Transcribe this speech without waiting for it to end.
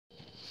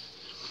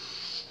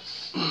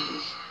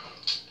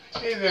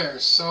Hey there,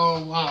 so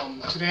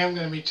today I'm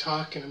going to be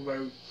talking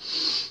about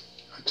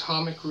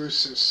Atomic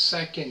Rooster's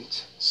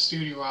second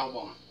studio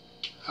album.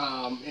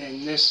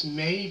 And this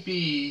may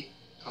be,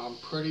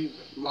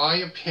 my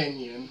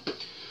opinion,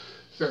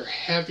 their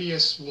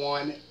heaviest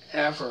one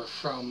ever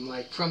from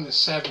the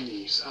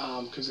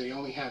 70s, because they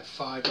only had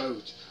 5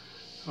 out.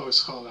 Oh,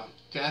 it's called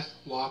Death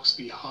Walks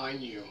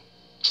Behind You.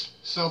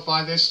 So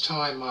by this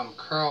time,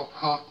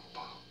 Carl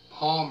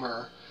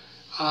Palmer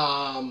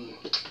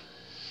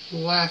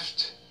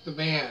left the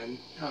band.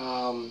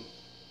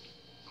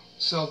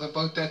 So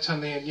about that time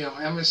they had,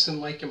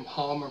 Emerson, Lake and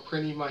Palmer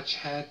pretty much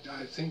had,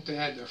 I think they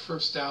had their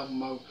first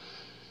album out,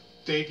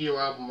 debut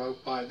album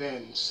out by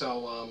then.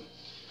 So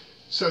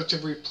to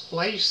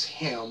replace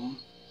him,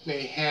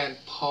 they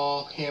had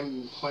Paul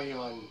Hammond play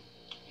on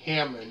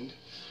Hammond,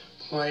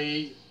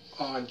 play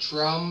on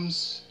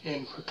drums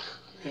and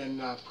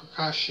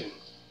percussion.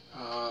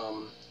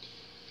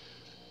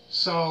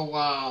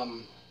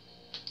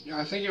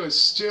 I think it was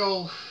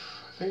still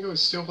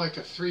like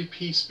a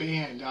 3-piece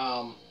band.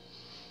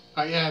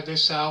 But yeah,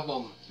 this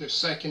album, their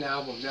second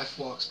album, Death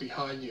Walks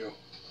Behind You,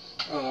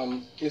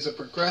 is a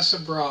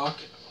progressive rock,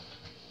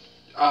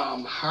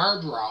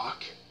 hard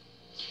rock,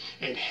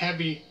 and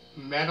heavy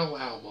metal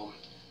album.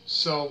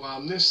 So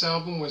this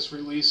album was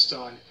released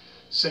on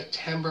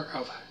September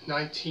of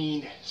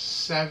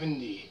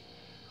 1970.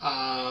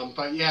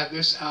 But yeah,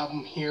 this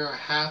album here, I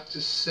have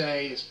to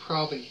say, is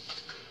probably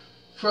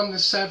from the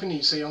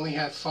 70s. They only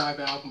had 5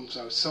 albums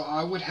out, so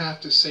I would have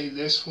to say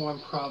this one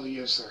probably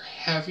is their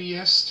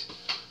heaviest.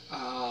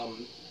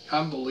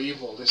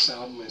 Unbelievable, this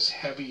album is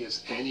heavy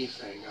as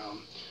anything.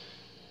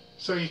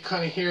 So you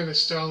kind of hear the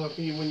style of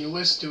it when you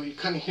listen to it. You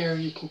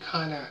can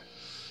kind of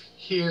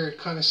hear it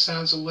kind of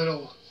sounds a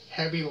little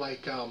heavy,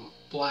 like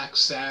Black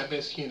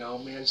Sabbath,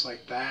 bands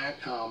like that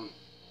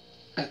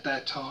at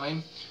that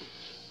time.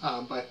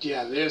 But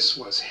yeah, this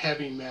was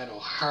heavy metal,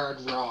 hard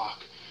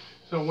rock.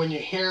 So when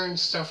you're hearing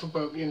stuff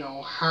about,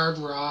 hard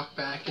rock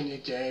back in the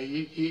day,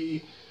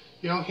 you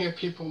don't hear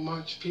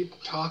much people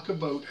talk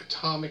about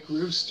Atomic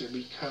Rooster,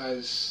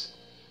 because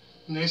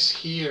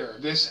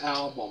this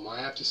album,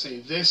 I have to say,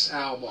 this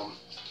album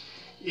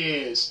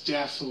is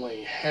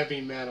definitely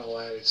heavy metal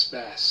at its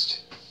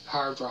best.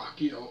 Hard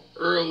rock,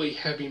 early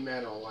heavy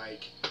metal,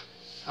 like,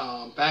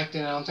 back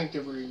then I don't think they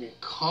were even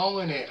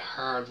calling it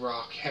hard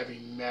rock, heavy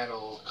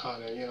metal,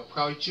 kind of,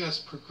 probably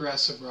just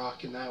progressive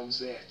rock, and that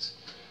was it.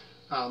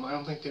 I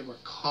don't think they were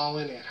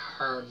calling it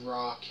hard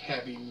rock,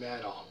 heavy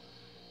metal.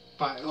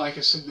 But like I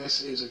said,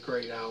 this is a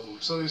great album.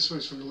 So this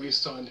was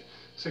released on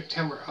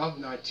September of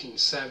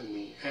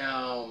 1970.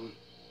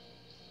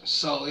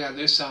 So yeah,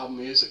 this album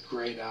is a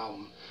great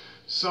album.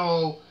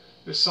 So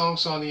the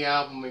songs on the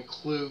album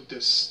include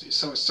this.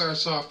 So it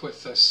starts off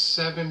with a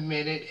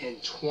 7-minute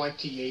and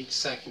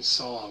 28-second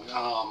song.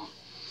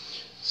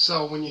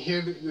 So when you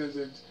hear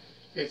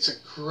it's a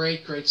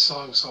great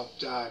song. It's called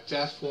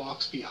Death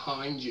Walks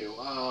Behind You,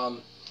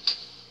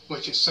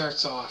 which it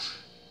starts off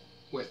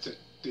with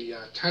the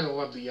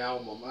title of the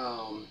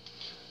album,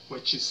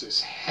 which is this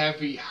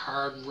heavy,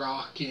 hard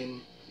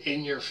rocking,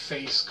 in your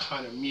face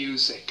kind of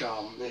music.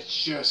 The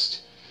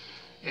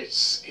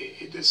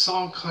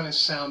song kind of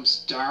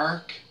sounds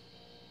dark,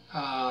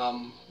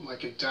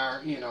 like a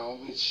dark,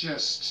 it's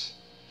just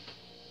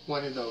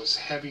one of those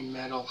heavy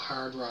metal,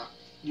 hard rock,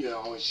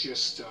 it's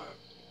just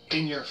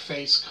in your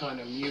face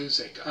kind of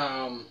music.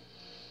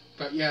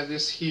 But yeah,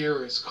 this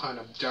here is kind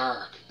of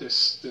dark.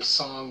 This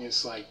song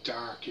is like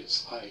dark.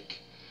 It's like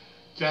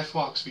Death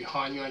Walks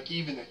Behind You, like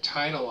even the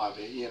title of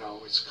it,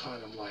 it's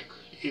kind of like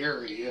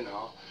eerie, And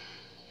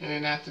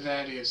then after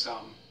that is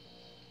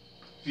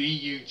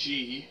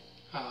V-U-G,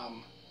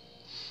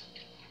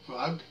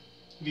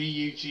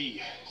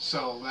 V-U-G.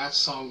 So that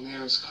song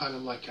there is kind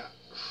of like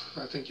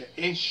I think an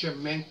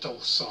instrumental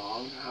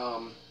song.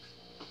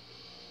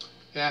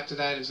 After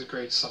that is a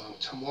great song,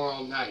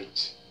 Tomorrow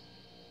Night.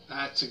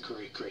 That's a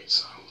great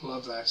song.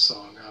 Love that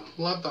song.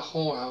 Love the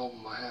whole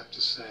album, I have to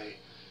say.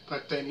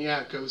 But then,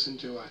 yeah, it goes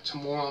into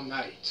Tomorrow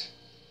Night,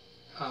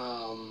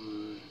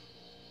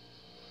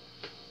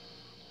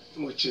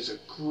 which is a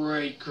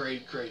great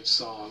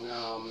song.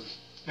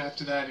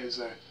 After that is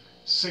a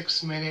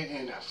 6-minute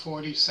and a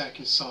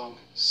 40-second song,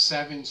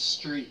 7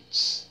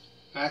 Streets.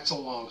 That's a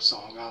long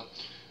song,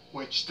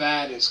 which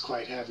that is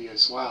quite heavy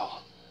as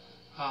well.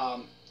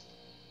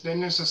 Then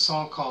there's a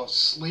song called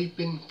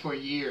Sleeping for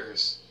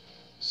Years.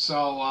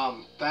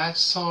 So that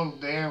song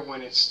there,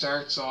 when it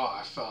starts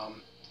off,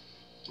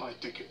 like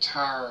the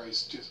guitar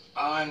is just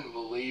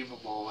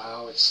unbelievable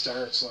how it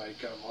starts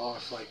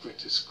off with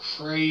this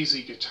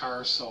crazy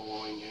guitar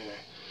soloing in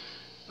it.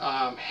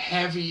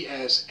 Heavy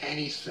as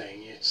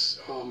anything. It's,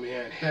 oh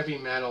man, heavy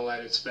metal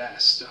at its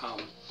best.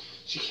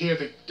 You hear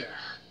the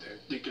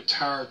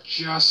guitar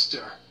just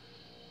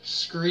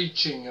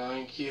screeching,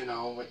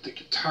 with the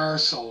guitar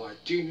solo,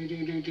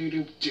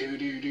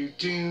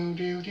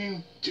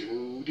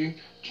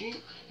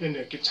 and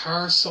the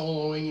guitar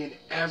soloing and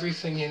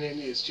everything in it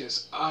is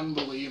just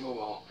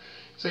unbelievable.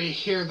 So you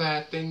hear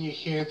that, then you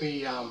hear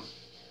the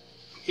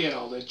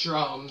the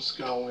drums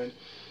going.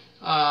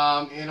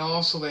 And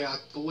also I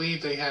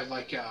believe they had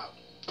like a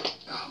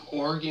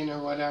organ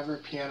or whatever,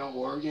 piano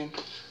organ,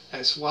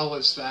 as well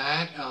as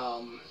that.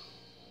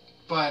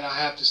 But I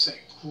have to say,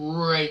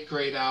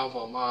 great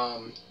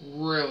album.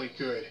 Really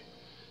good.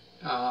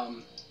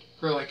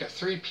 For like a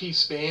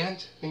three-piece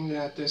band, I think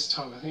at this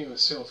time, I think it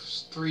was still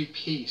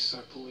three-piece,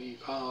 I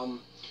believe.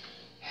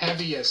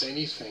 Heavy as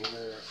anything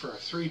for a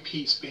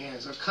three-piece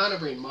band. So it kind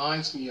of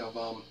reminds me of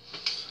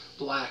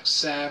Black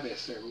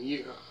Sabbath.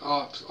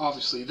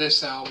 Obviously,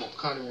 this album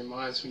kind of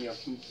reminds me of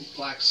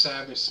Black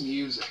Sabbath's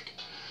music.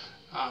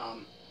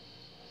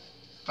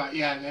 But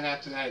yeah, and then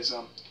after that is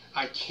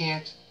I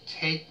Can't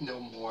Take No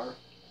More,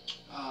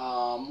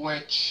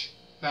 which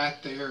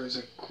that there is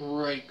a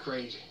great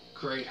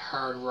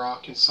hard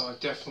rocking song.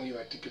 Definitely,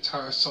 like the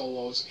guitar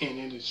solos in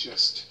it is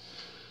just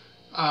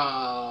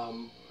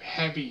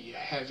heavy,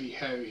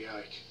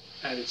 like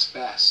at its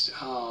best.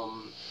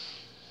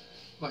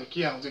 Like,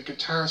 yeah, the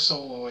guitar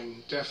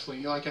soloing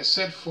definitely, like I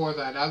said for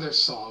that other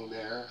song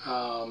there,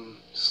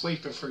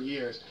 Sleeping for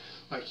Years,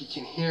 like you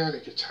can hear the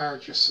guitar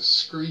just a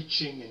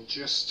screeching and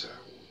just a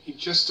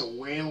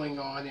wailing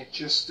on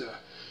it,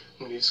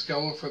 when he's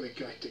going for the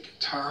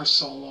guitar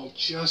solo,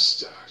 yeah,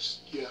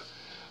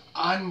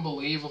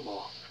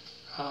 unbelievable.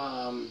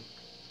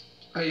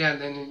 But yeah,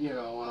 then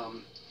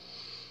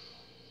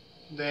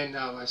then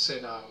I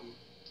said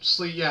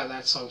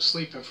that song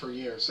Sleeping for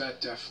Years,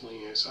 that definitely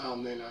is.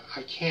 Then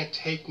I Can't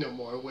Take No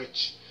More,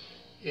 which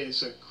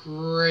is a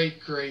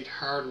great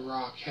hard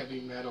rock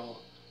heavy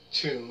metal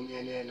tune,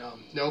 and then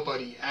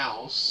Nobody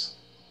Else,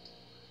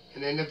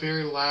 and then the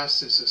very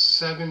last is a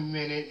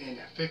 7-minute and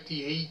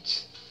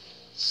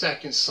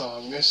 58-second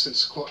song. This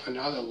is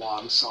another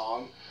long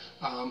song.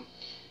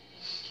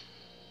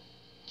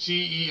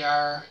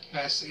 Gershatzer,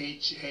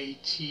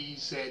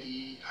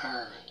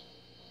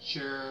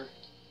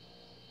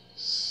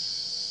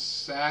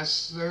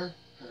 Gershatzer,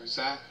 or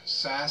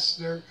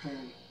Sasser,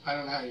 and I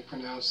don't know how you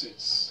pronounce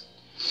it.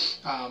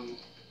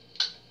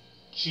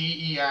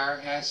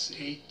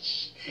 Gershatzer.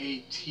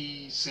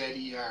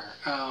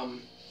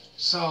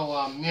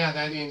 Yeah,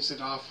 that ends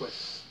it off with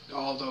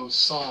all those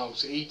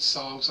songs, 8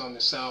 songs on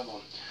this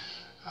album.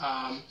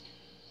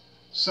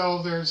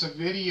 So there's a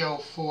video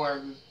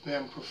for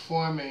them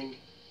performing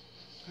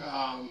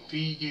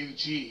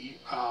VUG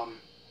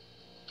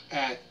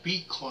at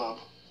Beat Club,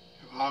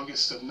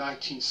 August of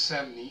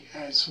 1970,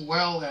 as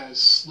well as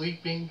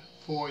Sleeping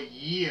for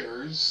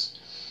Years,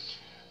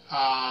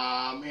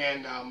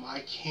 and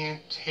I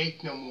Can't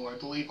Take No More. I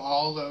believe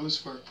all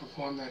those were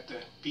performed at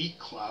the Beat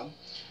Club.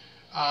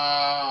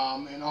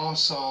 And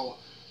also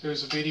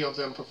there's a video of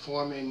them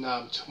performing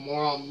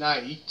Tomorrow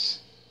Night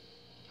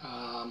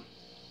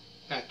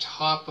at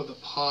Top of the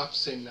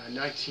Pops in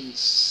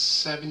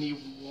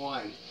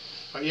 1971.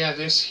 But yeah,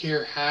 this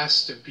here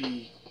has to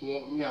be,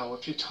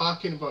 if you're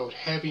talking about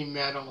heavy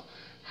metal,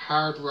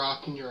 hard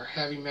rock, and you're a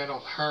heavy metal,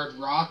 hard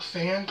rock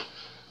fan,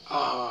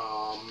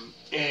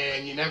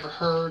 and you never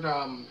heard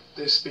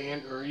this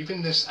band or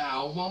even this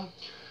album,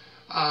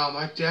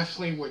 I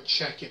definitely would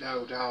check it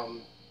out.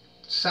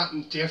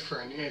 Something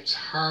different. It's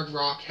hard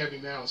rock, heavy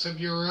metal. So if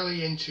you're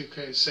really into,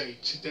 say,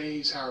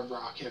 today's hard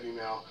rock, heavy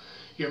metal,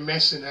 you're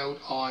missing out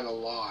on a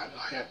lot.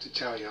 I have to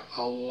tell you,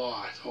 a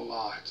lot.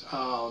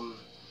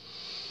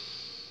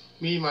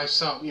 Me,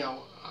 myself,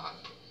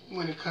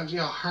 when it comes,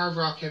 hard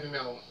rock, heavy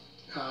metal,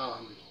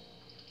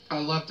 I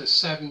love the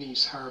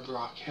 70s hard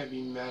rock,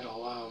 heavy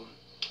metal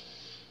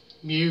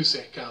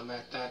music.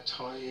 At that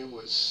time, it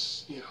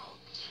was, even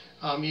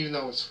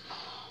though it's,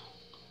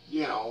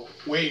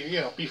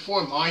 way,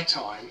 before my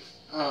time,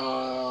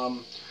 I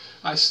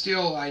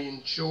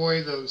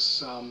enjoy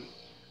those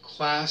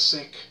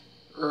classic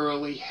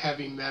early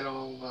heavy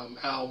metal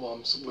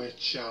albums,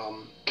 which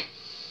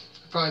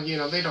probably,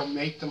 they don't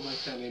make them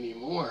like that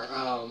anymore.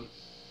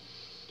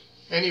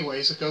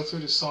 Anyways, I'll go through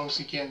the songs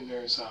again.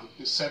 There's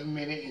the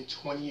 7-minute and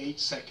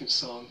 28-second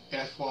song,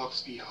 Death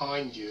Walks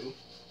Behind You,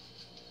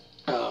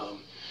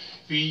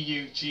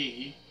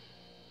 VUG,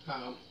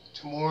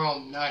 Tomorrow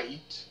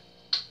Night,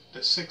 the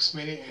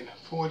 6-minute and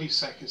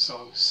 40-second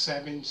song,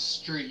 7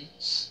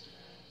 Streets,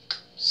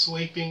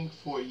 Sleeping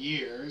for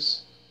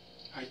Years,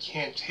 I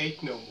Can't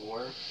Take No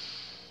More,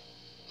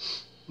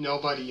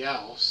 Nobody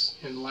Else,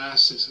 and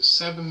last is a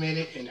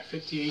 7-minute and a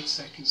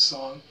 58-second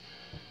song,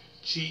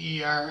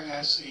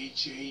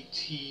 Gershatzer.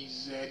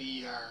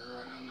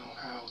 I don't know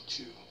how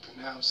to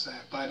pronounce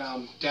that, but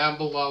down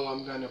below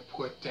I'm going to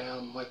put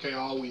down, like I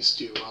always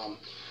do,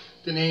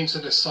 the names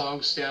of the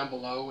songs down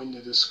below in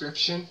the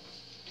description.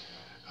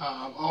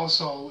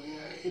 Also,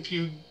 if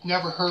you've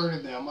never heard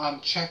of them,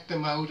 check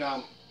them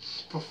out.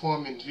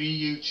 Performing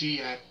VUG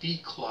at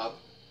Beat Club,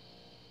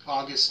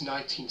 August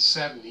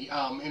 1970,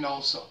 and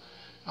also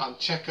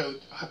check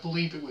out, I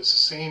believe it was the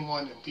same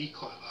one at Beat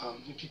Club.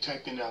 If you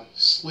type in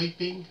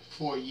Sleeping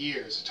for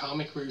Years,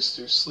 Atomic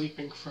Rooster,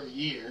 Sleeping for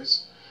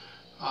Years,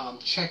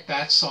 check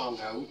that song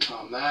out.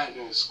 That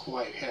is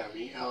quite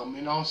heavy.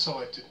 And also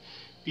at the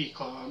Beat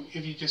Club,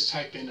 if you just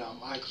type in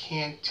I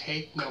Can't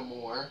Take No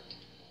More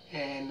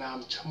And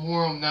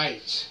Tomorrow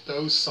Night,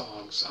 those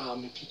songs.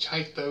 If you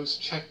type those,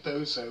 check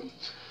those out.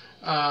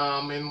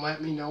 And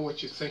let me know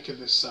what you think of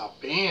this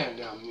band.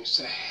 It's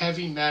a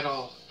heavy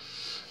metal,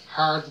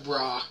 hard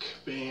rock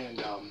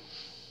band,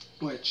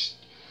 which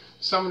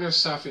some of their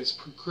stuff is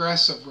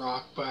progressive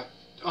rock, but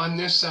on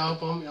this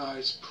album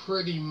it's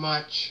pretty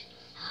much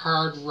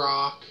hard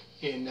rock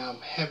and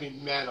heavy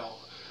metal.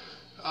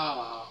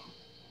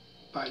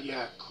 But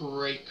yeah,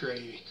 great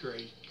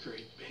band.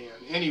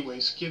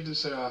 Anyways, give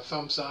this a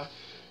thumbs up,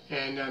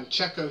 and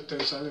check out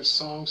those other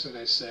songs that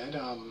I said.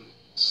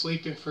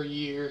 Sleeping for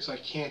Years, I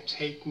Can't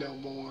Take No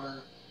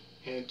More,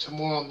 and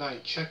Tomorrow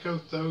Night. Check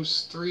out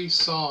those 3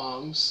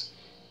 songs,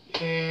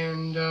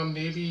 and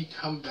maybe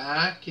come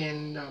back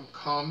and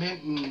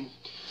comment and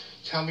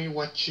tell me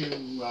what you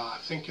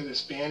think of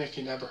this band if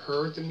you never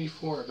heard them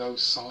before,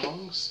 those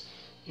songs.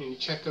 And you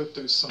check out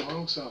those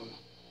songs,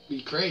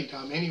 be great.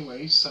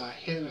 Anyways,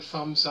 hit a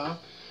thumbs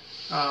up,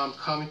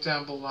 comment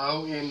down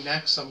below, and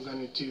next I'm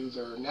going to do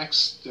their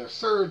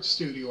 3rd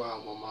studio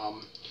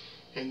album,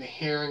 In the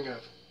Hearing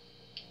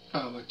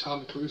of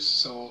Atomic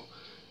Rooster. So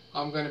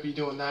I'm going to be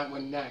doing that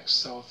one next.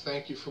 So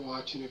thank you for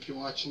watching. If you're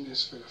watching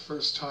this for the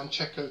first time,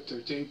 check out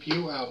their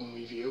debut album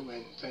review,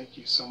 and thank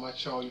you so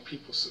much all you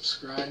people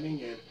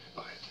subscribing, and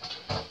bye.